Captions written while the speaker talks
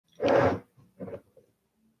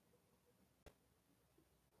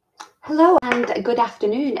Hello and good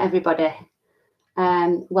afternoon, everybody.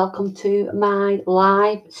 Welcome to my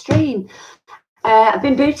live stream. I've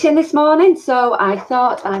been booting this morning, so I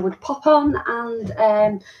thought I would pop on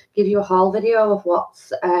and give you a haul video of what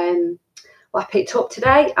I picked up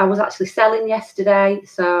today. I was actually selling yesterday,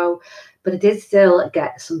 but I did still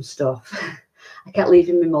get some stuff. I kept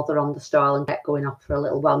leaving my mother on the stall and kept going off for a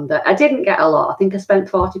little wander. I didn't get a lot. I think I spent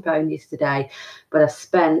 £40 yesterday, but I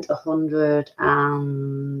spent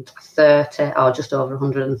 130 or just over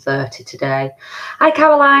 130 today. Hi,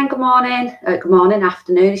 Caroline. Good morning. Good morning,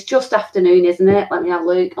 afternoon. It's just afternoon, isn't it? Let me have a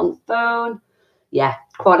look on the phone. Yeah,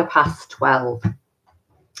 12:15.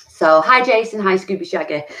 So, hi, Jason. Hi, Scooby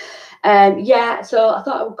Shaggy. Yeah, so I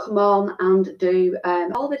thought I would come on and do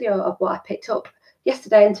a whole video of what I picked up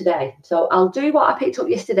yesterday and today. So I'll do what I picked up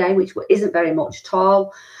yesterday, which isn't very much at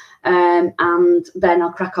all, and then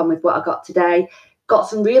I'll crack on with what I got today. Got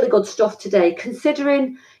some really good stuff today,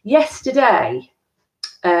 considering yesterday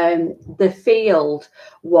the field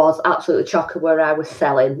was absolutely chocker where I was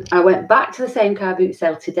selling. I went back to the same car boot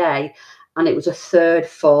sale today and it was a third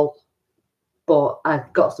full. But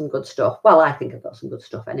I've got some good stuff. Well, I think I've got some good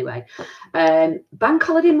stuff anyway. Bank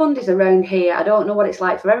holiday Mondays around here, I don't know what it's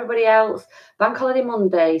like for everybody else. Bank holiday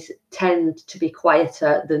Mondays tend to be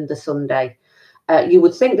quieter than the Sunday. You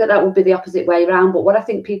would think that would be the opposite way around. But what I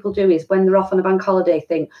think people do is when they're off on a bank holiday,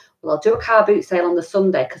 think, well, I'll do a car boot sale on the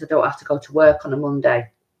Sunday because I don't have to go to work on a Monday.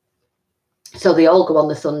 So they all go on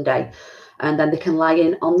the Sunday and then they can lie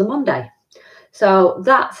in on the Monday. So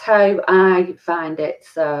that's how I find it.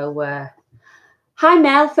 So, hi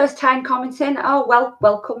Mel, first time commenting. Oh, well,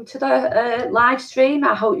 welcome to the live stream.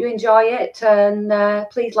 I hope you enjoy it, and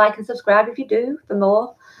please like and subscribe if you do for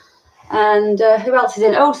more. And who else is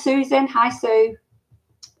in? Oh, Susan. Hi, Sue.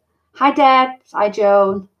 Hi, Deb. Hi,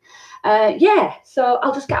 Joan. Yeah, so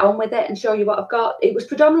I'll just get on with it and show you what I've got. It was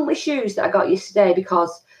predominantly shoes that I got yesterday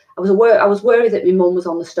because I was worried that my mum was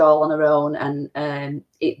on the stall on her own, and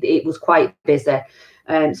it was quite busy.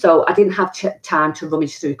 So I didn't have time to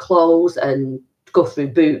rummage through clothes and go through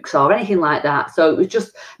books or anything like that. So it was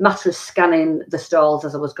just a matter of scanning the stalls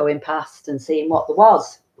as I was going past and seeing what there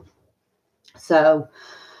was. So,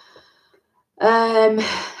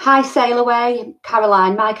 hi, Sail Away.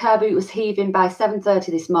 Caroline, my car boot was heaving by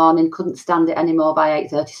 7:30 this morning. Couldn't stand it anymore by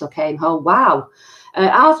 8:30, so came home. Wow.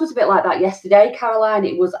 Ours was a bit like that yesterday, Caroline.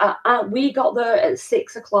 It was, we got there at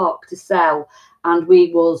 6 o'clock to sell, and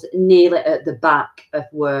we was nearly at the back of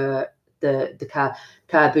where the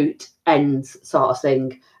car boot ends, sort of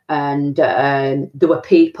thing. And there were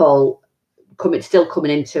people still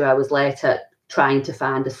coming in 2 hours later trying to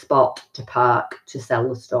find a spot to park to sell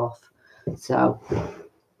the stuff. So,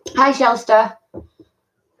 hi, Shelster.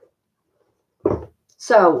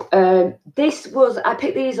 So I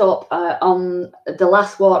picked these up on the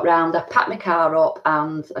last walk round. I packed my car up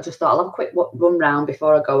and I just thought I'll have a quick run round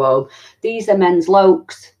before I go home. These are men's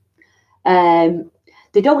Lokes.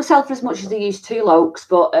 They don't sell for as much as they used to, Lokes,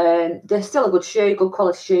 but they're still a good shoe, good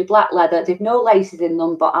quality shoe, black leather. They've no laces in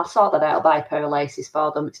them, but I'll sort that out. I'll buy a pair of laces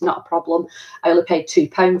for them. It's not a problem. I only paid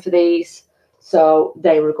 £2 for these, so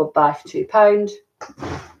they were a good buy for £2.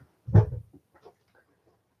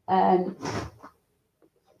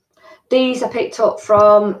 These I picked up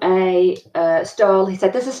from a stall. He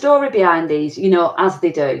said there's a story behind these, you know, as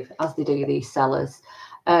they do these sellers.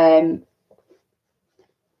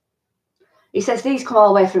 He says these come all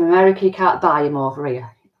the way from America. You can't buy them over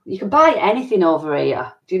here. You can buy anything over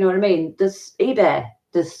here. Do you know what I mean? There's eBay,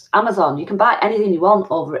 there's Amazon. You can buy anything you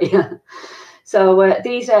want over here. So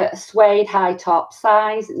these are suede high top,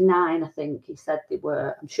 size 9, I think he said they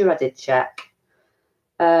were. I'm sure I did check.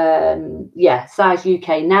 Yeah, size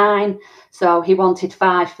UK 9. So he wanted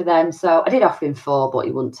 5 for them. So I did offer him 4, but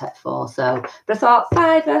he wouldn't take 4. So, but I thought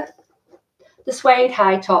 5. The suede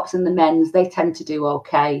high tops and the men's, they tend to do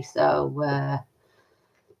okay. So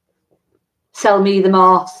sell me the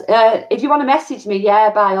more. If you want to message me,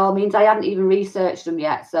 yeah, by all means. I haven't even researched them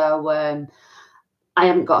yet, so I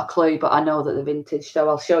haven't got a clue, but I know that they're vintage, so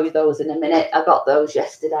I'll show you those in a minute. I got those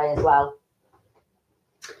yesterday as well.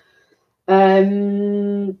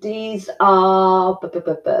 These are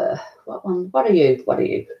what are you?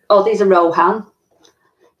 Oh, these are Rohan.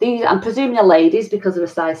 These, I'm presuming, are ladies because they're a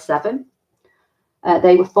size 7.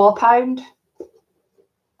 They were £4.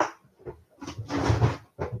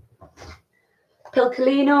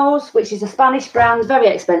 Pilcolinos, which is a Spanish brand, very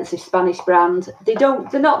expensive Spanish brand.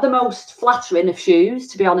 They're not the most flattering of shoes,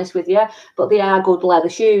 to be honest with you, but they are good leather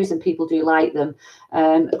shoes and people do like them.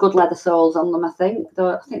 Good leather soles on them, I think.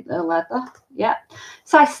 I think they're leather. Yeah.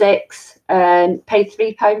 Size 6. Paid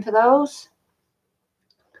 £3 for those.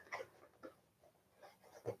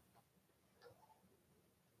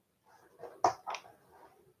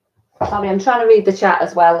 Sorry, I'm trying to read the chat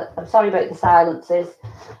as well. I'm sorry about the silences.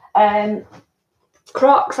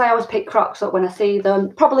 Crocs, I always pick Crocs up when I see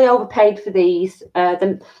them. Probably overpaid for these.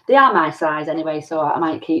 They are my size anyway, so I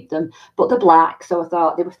might keep them. But they're black, so I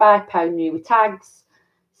thought they were £5 new with tags.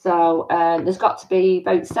 So there's got to be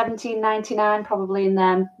about £17.99 probably in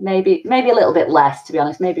them. Maybe a little bit less, to be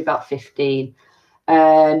honest. Maybe about 15.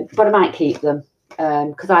 But I might keep them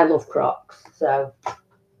because I love Crocs. So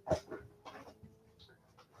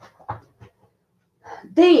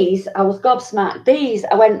these, I was gobsmacked. These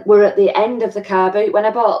were at the end of the car boot. When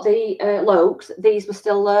I bought the Lokes, these were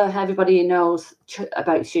still there. Everybody who knows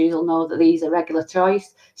about shoes will know that these are regular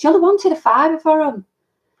choice. She only wanted a £5 for them.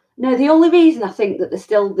 No, the only reason I think that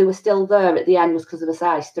they were still there at the end was because of a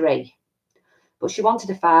size 3. But she wanted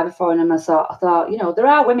a £5 for them, and I thought, you know, there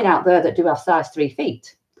are women out there that do have size 3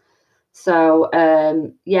 feet. So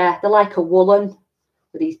yeah, they're like a woolen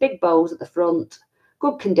with these big bows at the front.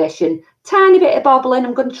 Good condition, tiny bit of bobbling.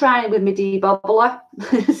 I'm going to try it with my debobbler,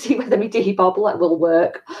 see whether my debobbler will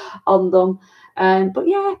work on them. But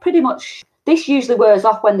yeah, pretty much. This usually wears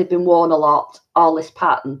off when they've been worn a lot, all this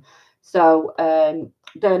pattern. So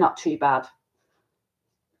they're not too bad.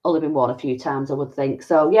 Only been worn a few times, I would think.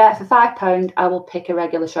 So yeah, for £5, I will pick a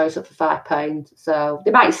regular choice up for £5. So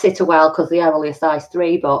they might sit a while because they are only a size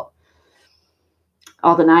 3, but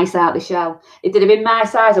they're nice out the shell. If they'd have been my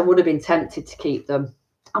size, I would have been tempted to keep them.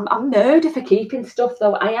 I'm nerdy for keeping stuff,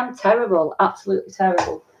 though. I am terrible, absolutely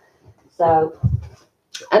terrible. So,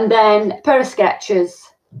 and then a pair of Skechers,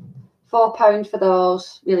 £4 for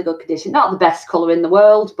those. Really good condition. Not the best colour in the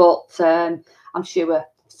world, but I'm sure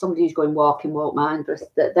somebody who's going walking won't mind.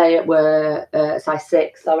 But they were size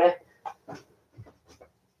 6, sorry.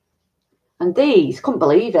 And these, couldn't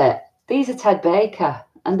believe it. These are Ted Baker.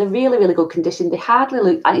 And they're really, really good condition. They hardly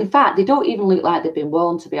look, in fact, they don't even look like they've been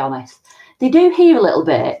worn, to be honest. They do hear a little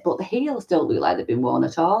bit, but the heels don't look like they've been worn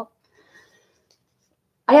at all.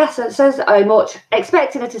 I asked her, it says how much,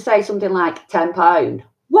 expecting her to say something like £10. £1.50.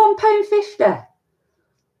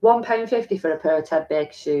 £1.50 for a pair of Ted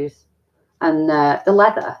Baker shoes. And the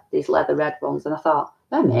leather, these leather red ones. And I thought,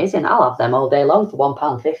 they're amazing. I'll have them all day long for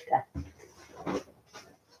 £1.50.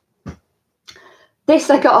 This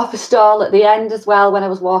I got off a stall at the end as well when I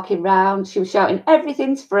was walking round. She was shouting,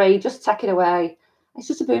 everything's free, just take it away. It's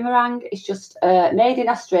just a boomerang. It's just made in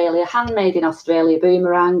Australia, handmade in Australia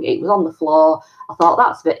boomerang. It was on the floor. I thought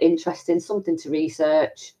that's a bit interesting, something to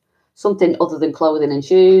research, something other than clothing and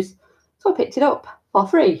shoes. So I picked it up for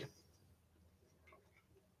free.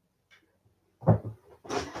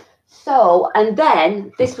 So, and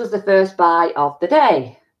then this was the first buy of the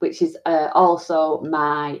day, which is also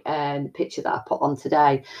my picture that I put on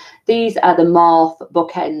today. These are the Morph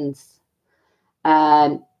bookends.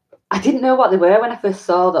 I didn't know what they were when I first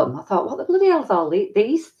saw them. I thought, what the bloody hell are all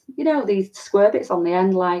these? You know, these square bits on the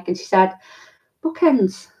end, like. And she said,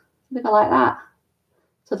 bookends, something like that.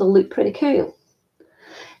 So they'll look pretty cool.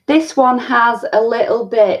 This one has a little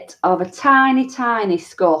bit of a tiny, tiny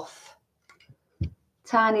scuff.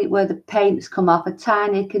 Tiny, where the paint's come off, a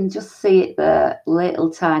tiny, you can just see it there, little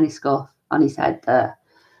tiny scuff on his head there.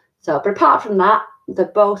 So, but apart from that, they're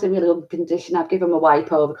both in really good condition. I've given them a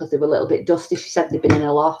wipe over because they were a little bit dusty. She said they've been in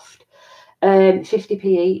a loft. 50p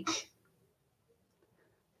each.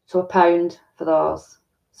 So £1 for those.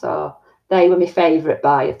 So they were my favourite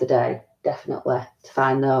buy of the day, definitely, to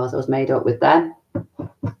find those. I was made up with them.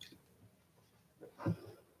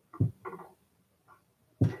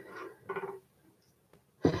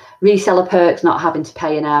 Reseller perks, not having to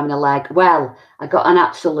pay an arm and a leg. Well, I got an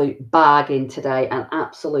absolute bargain today, an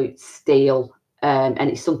absolute steal. And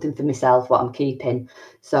it's something for myself, what I'm keeping.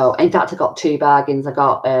 So, in fact, I got 2 bargains. I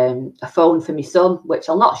got a phone for my son, which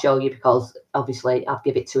I'll not show you because, obviously, I'll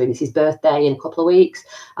give it to him. It's his birthday in a couple of weeks.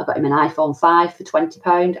 I got him an iPhone 5 for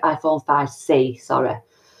 £20. iPhone 5C, sorry.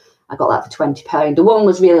 I got that for £20. The one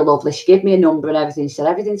was really lovely. She gave me a number and everything. She said,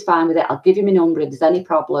 everything's fine with it. I'll give you my number if there's any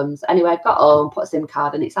problems. Anyway, I got home, put a SIM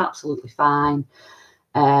card and it's absolutely fine.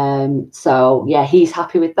 So, yeah, he's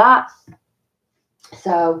happy with that.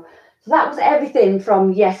 So that was everything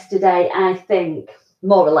from yesterday, I think,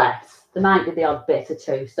 more or less. There might be the odd bit or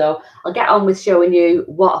two. So I'll get on with showing you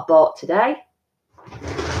what I bought today.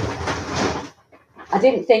 I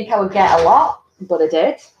didn't think I would get a lot, but I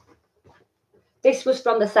did. This was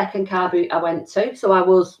from the second car boot I went to. So I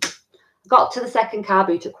got to the second car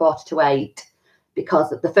boot at 7:45 because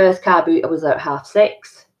the first car boot I was there at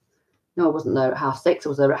 6:30. No, I wasn't there at 6:30. I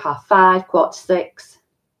was there at 5:30, 5:45.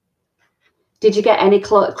 Did you get any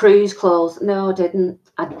cruise clothes? No, I didn't.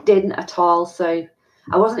 I didn't at all. So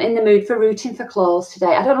I wasn't in the mood for rooting for clothes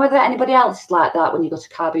today. I don't know whether anybody else is like that when you go to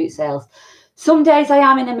car boot sales. Some days I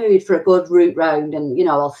am in a mood for a good route round, and you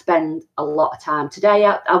know, I'll spend a lot of time. Today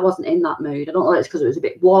I wasn't in that mood. I don't know if it's because it was a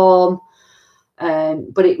bit warm,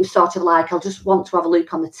 but it was sort of like I'll just want to have a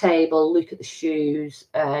look on the table, look at the shoes.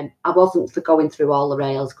 I wasn't for going through all the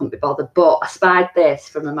rails, couldn't be bothered. But I spied this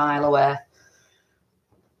from a mile away.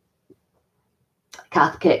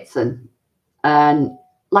 Cath Kidston, and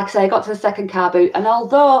like I say, I got to the second car boot, and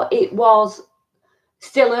although it was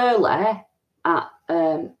still early at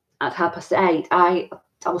 8:30, I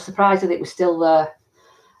was surprised that it was still there.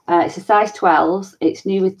 It's a size 12. It's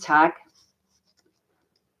new with tag.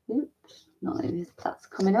 Oops, not if that's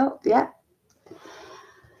coming up. Yeah.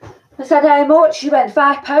 I said, how much? She went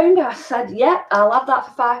 £5. I said, yeah, I'll have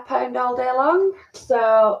that for £5 all day long.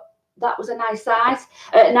 So that was a nice size,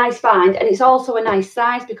 nice find, and it's also a nice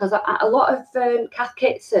size because a lot of Cath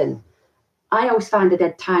Kidston, I always find the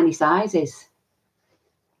dead tiny sizes.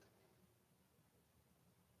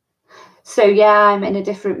 So yeah, I'm in a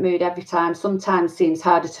different mood every time. Sometimes seems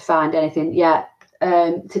harder to find anything. Yeah,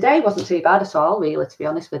 today wasn't too bad at all, really, to be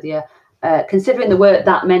honest with you. Considering there weren't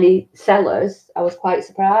that many sellers, I was quite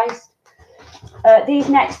surprised. These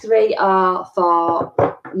next three are for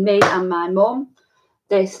me and my mum.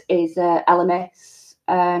 This is LMS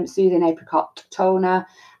Soothing Apricot Toner.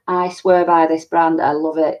 I swear by this brand. I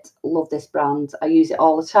love it. Love this brand. I use it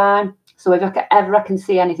all the time. So if I can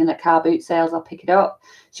see anything at car boot sales, I'll pick it up.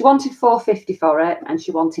 She wanted £4.50 for it, and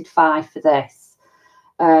she wanted £5 for this.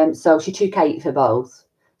 So she took £8 for both.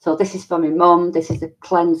 So this is for my mum. This is a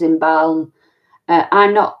cleansing balm.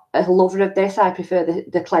 I'm not a lover of this. I prefer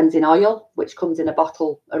the cleansing oil, which comes in a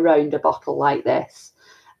bottle, around a bottle like this.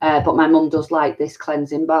 But my mum does like this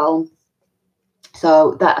cleansing balm.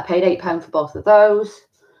 So that I paid £8 for both of those.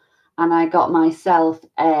 And I got myself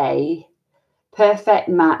a Perfect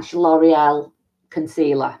Match L'Oreal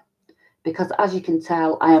concealer, because as you can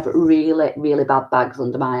tell, I have really, really bad bags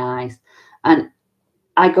under my eyes, and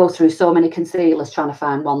I go through so many concealers trying to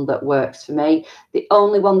find one that works for me. The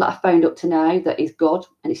only one that I found up to now that is good,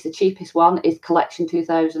 and it's the cheapest one, is Collection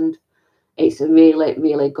 2000. It's a really,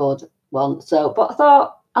 really good one. So, but I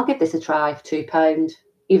thought I'll give this a try for £2,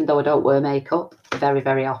 even though I don't wear makeup very,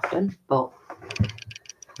 very often. But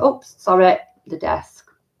oops, sorry, the desk.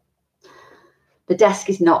 The desk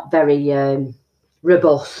is not very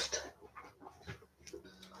robust.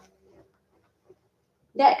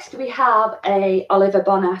 Next, we have a Oliver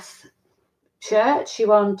Bonas shirt. She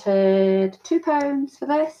wanted £2 for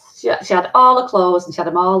this. She had all the clothes, and she had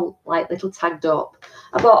them all like little tagged up.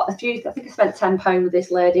 I bought a few. I think I spent £10 with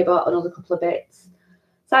this lady. I bought another couple of bits.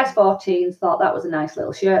 Size 14. Thought that was a nice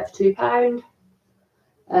little shirt for £2.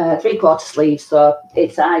 3/4 sleeves, so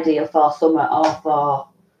it's ideal for summer or for.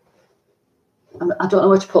 I don't know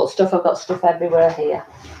where to put stuff. I've got stuff everywhere here.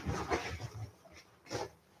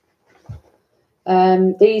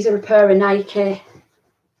 These are a pair of Nike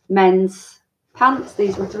men's pants.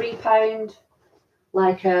 These were £3,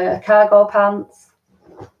 like a cargo pants.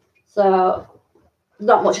 So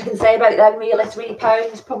not much I can say about them really.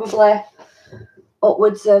 £3, probably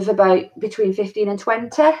upwards of about between 15 and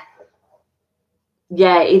 20.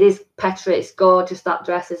 Yeah, it is Petra. It's gorgeous, that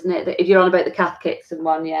dress, isn't it? If you're on about the Cath Kidston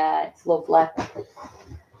one, yeah, it's lovely.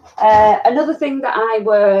 Another thing that I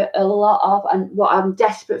wear a lot of, and what I'm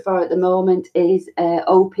desperate for at the moment, is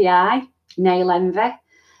OPI, Nail Envy.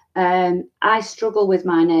 I struggle with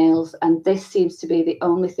my nails, and this seems to be the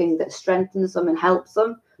only thing that strengthens them and helps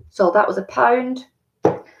them. So that was £1.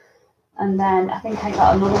 And then I think I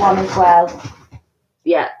got another one as well.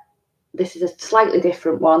 Yeah. This is a slightly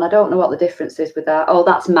different one. I don't know what the difference is with that. Oh,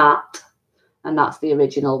 that's matte, and that's the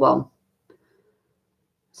original one.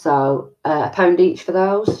 So £1 each for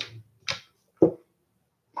those.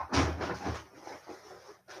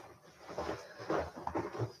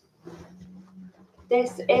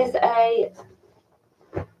 This is a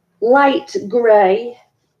light grey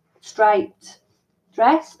striped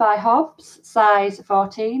dress by Hobbs, size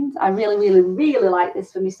 14. I really, really, really like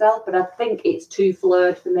this for myself, but I think it's too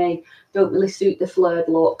fleured for me. Don't really suit the fleured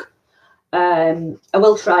look. I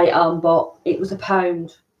will try it on, but it was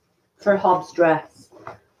 £1 for a Hobbs dress.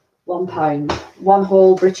 £1, one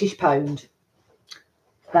whole British pound.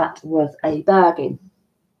 That was a bargain.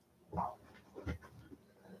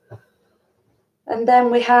 And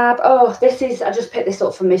then we have, oh, this is, I just picked this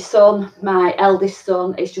up for my son, my eldest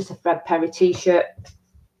son. It's just a Fred Perry t-shirt,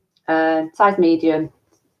 size medium.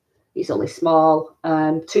 He's only small,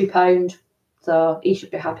 £2. So he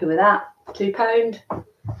should be happy with that, £2.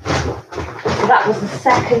 So that was the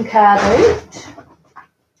second car boot.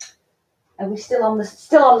 Are we still on the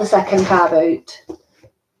second car boot?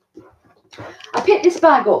 I picked this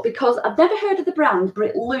bag up because I've never heard of the brand, but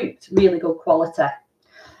it looked really good quality.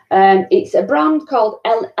 It's a brand called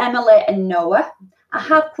Emily and Noah. I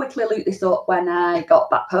have quickly looked this up when I got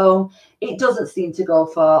back home. It doesn't seem to go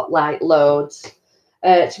for like loads.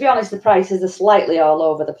 To be honest, the prices are slightly all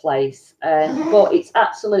over the place, but it's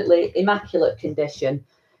absolutely immaculate condition.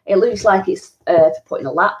 It looks like it's for putting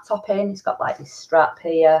a laptop in. It's got like this strap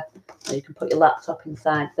here, so you can put your laptop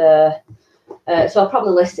inside there. So I'll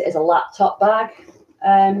probably list it as a laptop bag.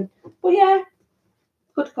 But yeah,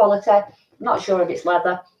 good quality. I'm not sure if it's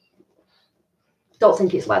leather. Don't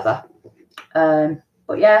think it's leather.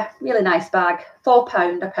 But yeah, really nice bag.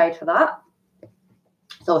 £4 I paid for that.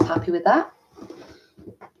 So I was happy with that.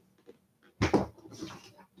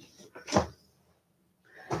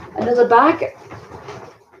 Another bag.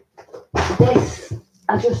 This,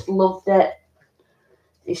 I just loved it.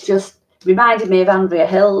 It's just reminded me of Andrea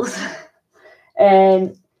Hills.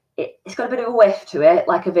 It's got a bit of a whiff to it,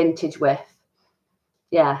 like a vintage whiff.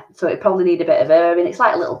 Yeah, so it probably need a bit of airing. It's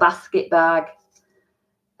like a little basket bag.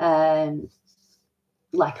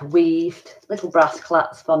 Like a weaved, little brass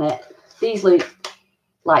clasp on it. These look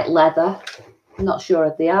like leather. I'm not sure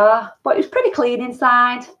if they are, but it was pretty clean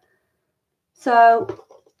inside. So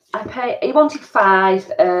I paid, he wanted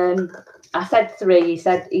 5. I said 3, he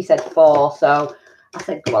said 4. So I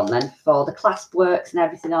said, go on then, for the clasp works and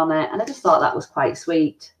everything on it. And I just thought that was quite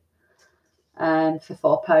sweet for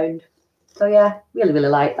 £4. So yeah, really, really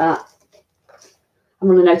like that. I'm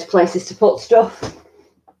running out of places to put stuff.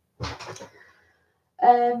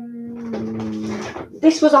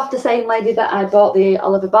 This was off the same lady that I bought the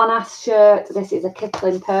Oliver Bonas shirt. This is a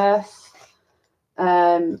Kipling purse.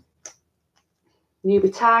 Newbie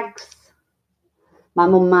tags. My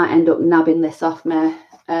mum might end up nabbing this off me.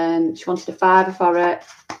 She wanted a £5 for it.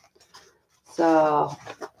 So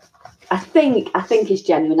I think it's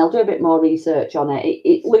genuine. I'll do a bit more research on it.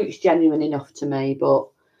 It looks genuine enough to me, but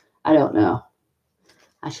I don't know.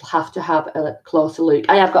 I shall have to have a closer look.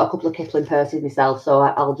 I have got a couple of Kipling purses myself, so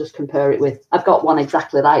I'll just compare it with... I've got one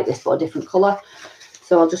exactly like this, but a different colour.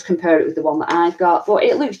 So I'll just compare it with the one that I've got. But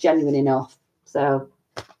it looks genuine enough. So,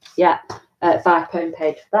 yeah, £5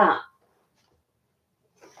 paid for that.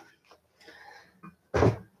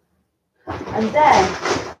 And then,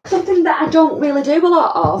 something that I don't really do a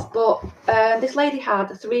lot of, but this lady had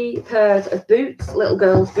 3 pairs of boots, little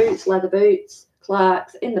girls' boots, leather boots,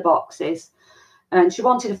 Clarks, in the boxes. And she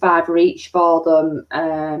wanted a £5 each for them.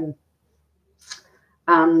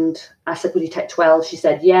 And I said, would you take 12? She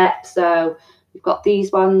said, yeah. So we've got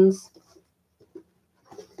these ones.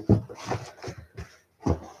 So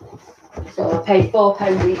I paid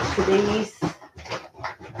 £4 each for these.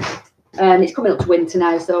 And it's coming up to winter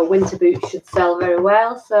now, so winter boots should sell very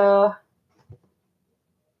well. So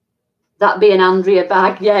that be an Andrea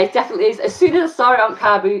bag. Yeah, it definitely is. As soon as I saw it on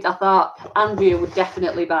Car Boot, I thought Andrea would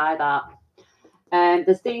definitely buy that. And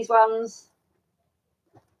there's these ones.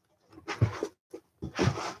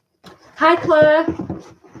 Hi, Claire.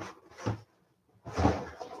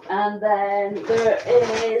 And then there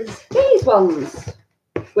is these ones,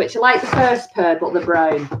 which are like the first pair, but they're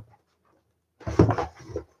brown.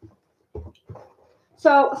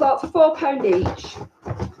 So I thought for £4 each,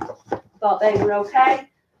 thought they were okay.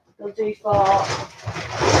 They'll do for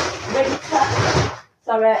winter.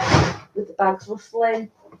 Sorry, with the bags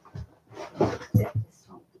rustling.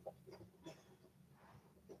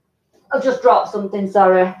 I'll just drop something,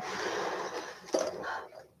 sorry.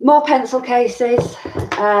 More pencil cases.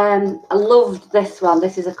 I loved this one.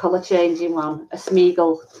 This is a colour changing one, a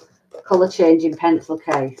Smeagol colour changing pencil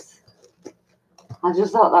case. I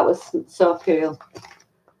just thought that was so cool.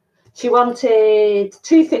 She wanted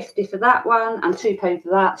 £2.50 for that one and £2 for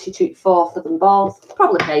that. She took 4 for them both.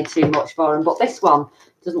 Probably paid too much for them, but this one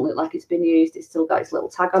doesn't look like it's been used. It's still got its little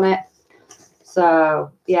tag on it.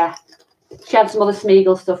 So yeah. She had some other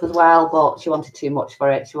Smeagol stuff as well, but she wanted too much for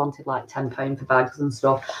it. She wanted like £10 for bags and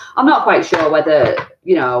stuff. I'm not quite sure whether,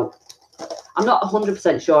 you know, I'm not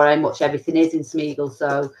 100% sure how much everything is in Smeagol.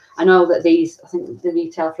 So I know that these, I think they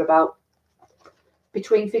retail for about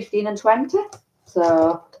between 15 and 20.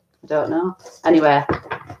 So I don't know. Anyway,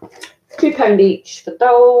 £2 each for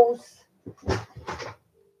those.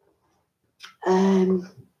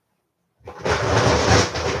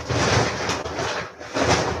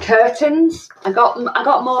 Curtains. I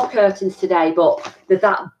got more curtains today, but they're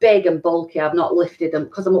that big and bulky. I've not lifted them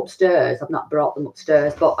because I'm upstairs. I've not brought them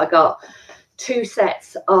upstairs, but I got 2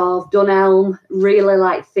 sets of Dunelm, really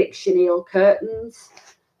like thick chenille curtains,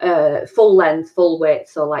 full length, full width,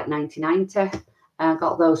 so like 90/90. I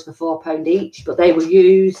got those for £4 each, but they were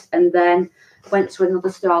used. And then went to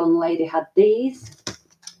another stall and the lady had these.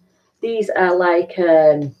 These are like,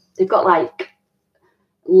 they've got like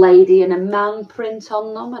lady and a man print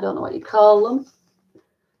on them. I don't know what you call them.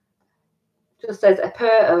 Just says a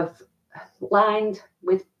pair of lined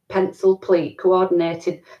with pencil pleat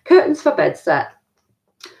coordinated curtains for bed set.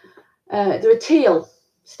 They're a teal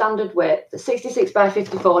standard width, 66 by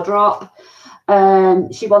 54 drop.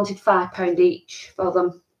 She wanted £5 each for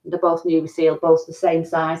them. They're both newly sealed, both the same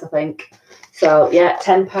size, I think. So yeah,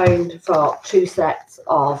 £10 for 2 sets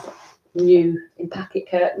of new in packet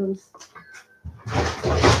curtains.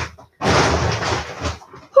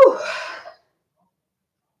 Whew.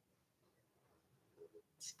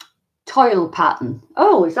 Toil pattern.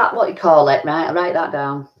 Oh, is that what you call it? Right, I'll write that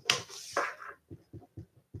down.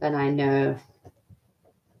 Then I know.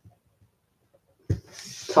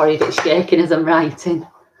 Sorry if it's shaking as I'm writing.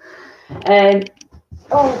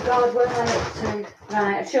 Oh God, where am I up to?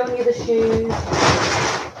 Right, I've shown you the shoes.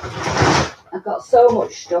 I've got so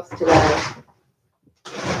much stuff today.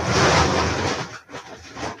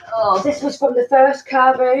 Oh, this was from the first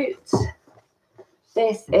car boot.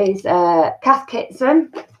 This is Cath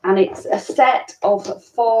Kidston, and it's a set of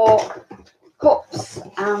 4 cups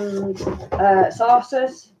and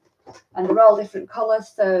saucers, and they're all different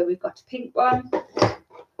colours. So we've got a pink one,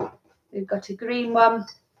 we've got a green one,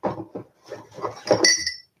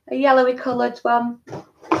 a yellowy coloured one,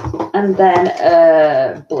 and then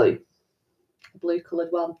a blue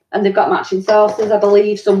coloured one. And they've got matching saucers, I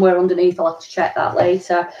believe, somewhere underneath. I'll have to check that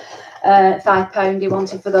later. £5 he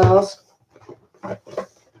wanted for those.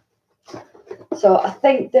 So I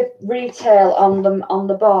think the retail on them on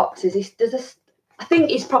the box is I think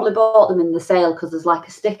he's probably bought them in the sale because there's like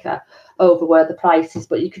a sticker over where the price is,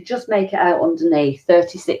 but you could just make it out underneath,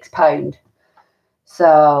 £36.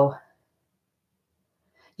 So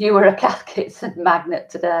you were a Cath Kidston magnet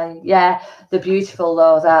today. Yeah, they're beautiful,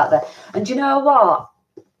 those, aren't they? And you know what?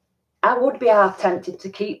 I would be half tempted to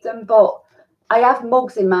keep them, but I have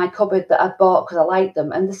mugs in my cupboard that I bought because I like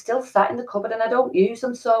them, and they're still sat in the cupboard and I don't use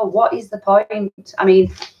them. So what is the point? I mean,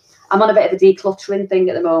 I'm on a bit of a decluttering thing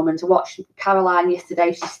at the moment. I watched Caroline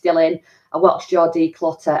yesterday. She's still in. I watched your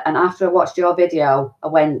declutter, and after I watched your video, I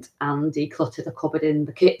went and decluttered the cupboard in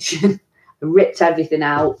the kitchen. I ripped everything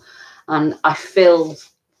out, and I filled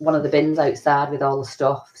one of the bins outside with all the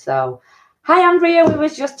stuff. So, hi Andrea, we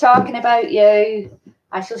was just talking about you.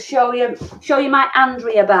 I shall show you my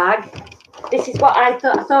Andrea bag. This is what I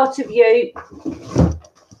thought of you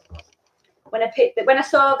when I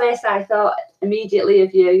saw this. I thought immediately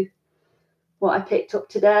of you. What I picked up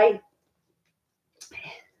today.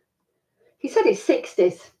 He said it's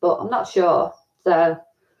 60s, but I'm not sure. So,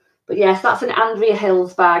 but yes, that's an Andrea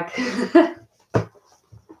Hills bag.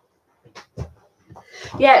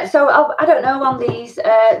 Yeah, so I don't know on these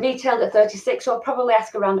retailed at 36, so I'll probably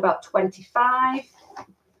ask around about 25.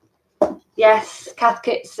 Yes, Cath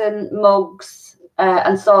Kidston mugs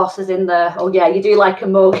and saucers in there. Oh yeah, you do like a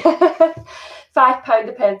mug. £5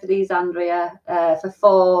 a pair for these, Andrea, for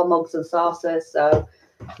 4 mugs and saucers. So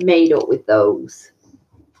made up with those.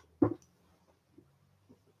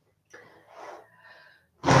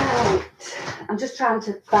 Right, I'm just trying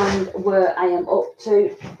to find where I am up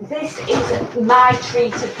to. This is my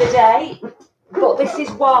treat of the day, but this is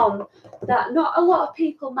one that not a lot of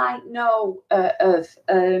people might know of.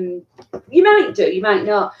 You might do, you might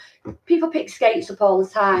not. People pick skates up all the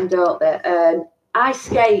time, don't they? I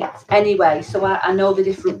skate anyway, so I know the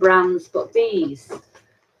different brands, but these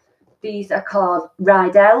are called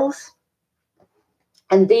Rydell's,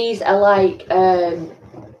 and these are like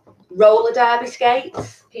roller derby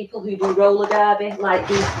skates. People who do roller derby like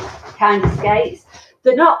these kind of skates.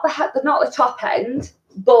 They're not the top end,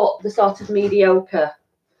 but they're sort of mediocre.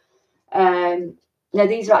 Now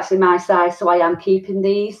these are actually my size, so I am keeping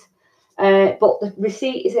these. But the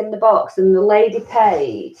receipt is in the box, and the lady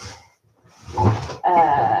paid.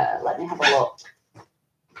 Let me have a look.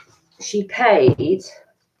 She paid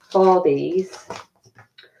for these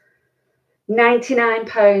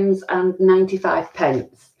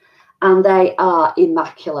 £99.95, and they are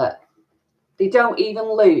immaculate. They don't even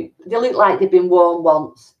look. They look like they've been worn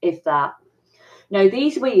once, if that. Now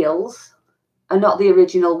these wheels are not the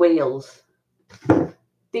original wheels.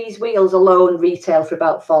 These wheels alone retail for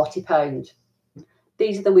about £40.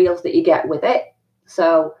 These are the wheels that you get with it.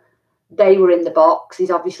 So they were in the box.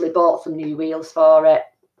 He's obviously bought some new wheels for it.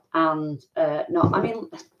 And no, I mean,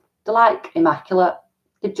 they're like immaculate.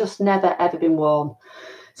 They've just never, ever been worn.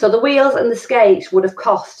 So the wheels and the skates would have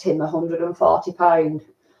cost him £140.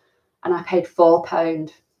 And I paid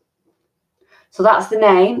 £4. So that's the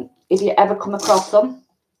name. If you ever come across them,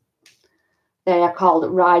 they are called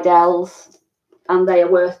Rydell's, and they are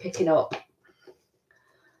worth picking up.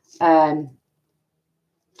 So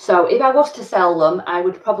if I was to sell them, I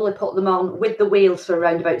would probably put them on with the wheels for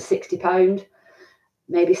around about £60,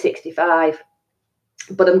 maybe 65.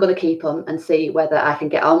 But I'm going to keep them and see whether I can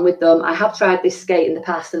get on with them. I have tried this skate in the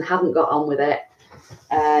past and haven't got on with it.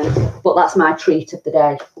 But that's my treat of the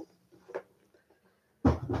day.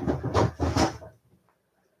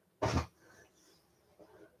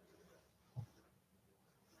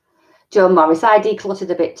 Joan Morris, I decluttered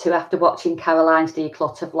a bit too after watching Caroline's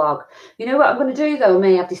declutter vlog. You know what I'm going to do though,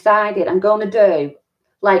 me? I've decided I'm going to do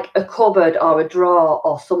like a cupboard or a drawer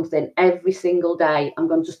or something every single day. I'm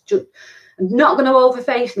going to I'm not going to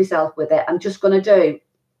overface myself with it. I'm just going to do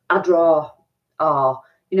a drawer or,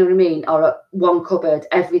 you know what I mean, or one cupboard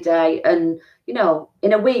every day. And, you know,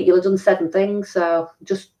 in a week you'll have done 7 things. So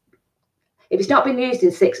just, if it's not been used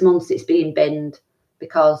in 6 months, it's being binned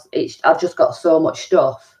because I've just got so much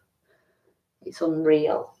stuff. It's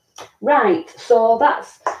unreal. Right, so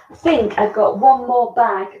that's, I think I've got one more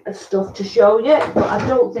bag of stuff to show you, but I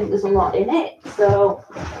don't think there's a lot in it. So,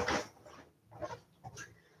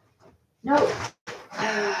 no,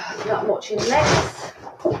 not much in this.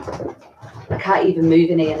 I can't even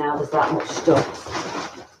move in here now, there's that much stuff.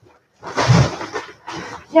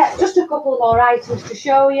 Yeah, just a couple more items to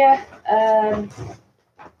show you.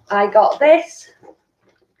 I got this,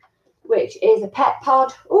 which is a pet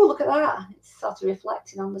pod. Oh, look at that. It's sort of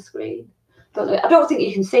reflecting on the screen. I don't think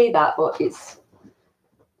you can see that, but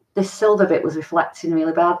this silver bit was reflecting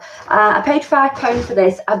really bad. I paid £5 for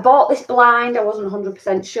this. I bought this blind. I wasn't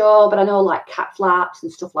 100% sure, but I know like cat flaps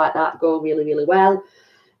and stuff like that go really, really well.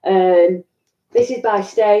 This is by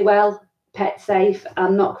Staywell, Pet Safe.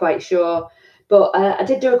 I'm not quite sure, but I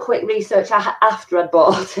did do a quick research after I'd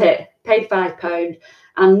bought it. Paid £5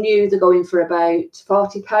 and knew they're going for about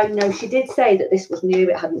 £40. Now, she did say that this was new,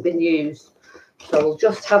 it hadn't been used. So we'll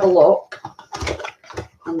just have a look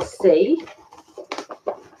and see.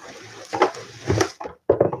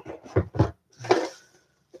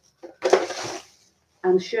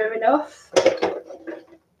 And sure enough,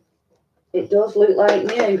 it does look like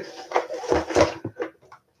new.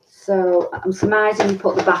 So I'm surmising you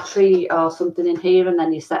put the battery or something in here and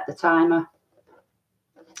then you set the timer.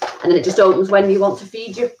 And then it just opens when you want to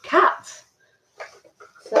feed your cat.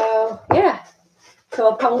 So, yeah. So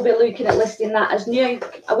I'll probably be looking at listing that as new.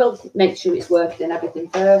 I will make sure it's working and everything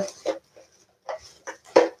first.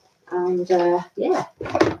 And, yeah,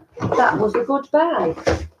 that was a good buy.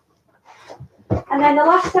 And then the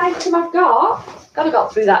last item I've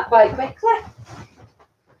got through that quite quickly,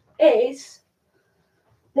 is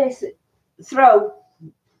this throw.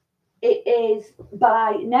 It is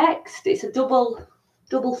by Next. It's a double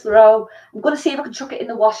throw. I'm going to see if I can chuck it in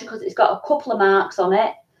the washer because it's got a couple of marks on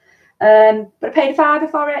it. But I paid £5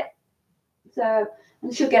 for it. So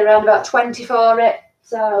I should get around about 20 for it.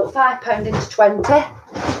 So £5 into 20.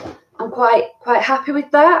 I'm quite happy with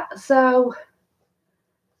that. So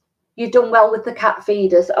you've done well with the cat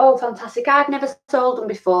feeders. Oh, fantastic. I've never sold them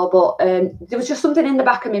before, but there was just something in the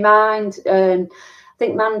back of my mind. I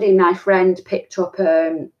think Mandy, my friend, picked up,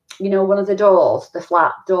 you know, one of the doors, the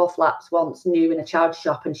door flaps once new in a charity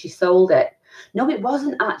shop, and she sold it. No, it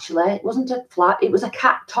wasn't actually. It wasn't a flap. It was a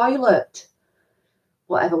cat toilet,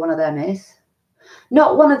 whatever one of them is.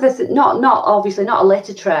 Not one of the, not obviously not a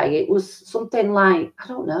litter tray. It was something like, I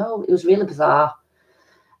don't know. It was really bizarre.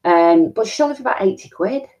 But she sold it for about 80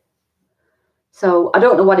 quid. So I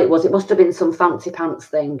don't know what it was. It must have been some fancy pants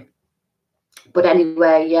thing. But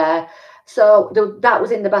anyway, yeah. So that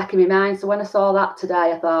was in the back of my mind. So when I saw that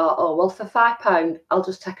today, I thought, oh, well, for £5, I'll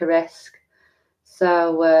just take a risk.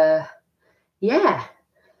 So, yeah.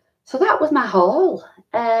 So that was my haul.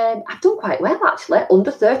 I've done quite well, actually.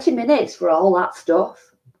 Under 30 minutes for all that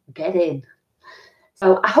stuff. Get in.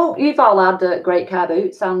 So I hope you've all had great car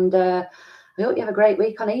boots, and I hope you have a great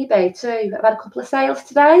week on eBay too. I've had a couple of sales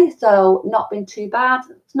today, so not been too bad.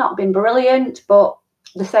 It's not been brilliant, but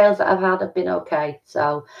the sales that I've had have been okay.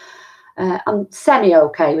 So I'm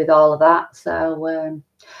semi-okay with all of that. So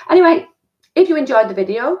anyway, if you enjoyed the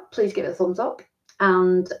video, please give it a thumbs up.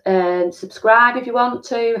 And subscribe if you want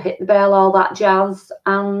to, hit the bell, all that jazz.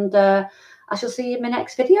 And I shall see you in my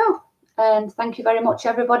next video. And thank you very much,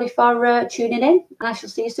 everybody, for tuning in. And I shall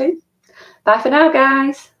see you soon. Bye for now,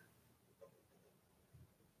 guys.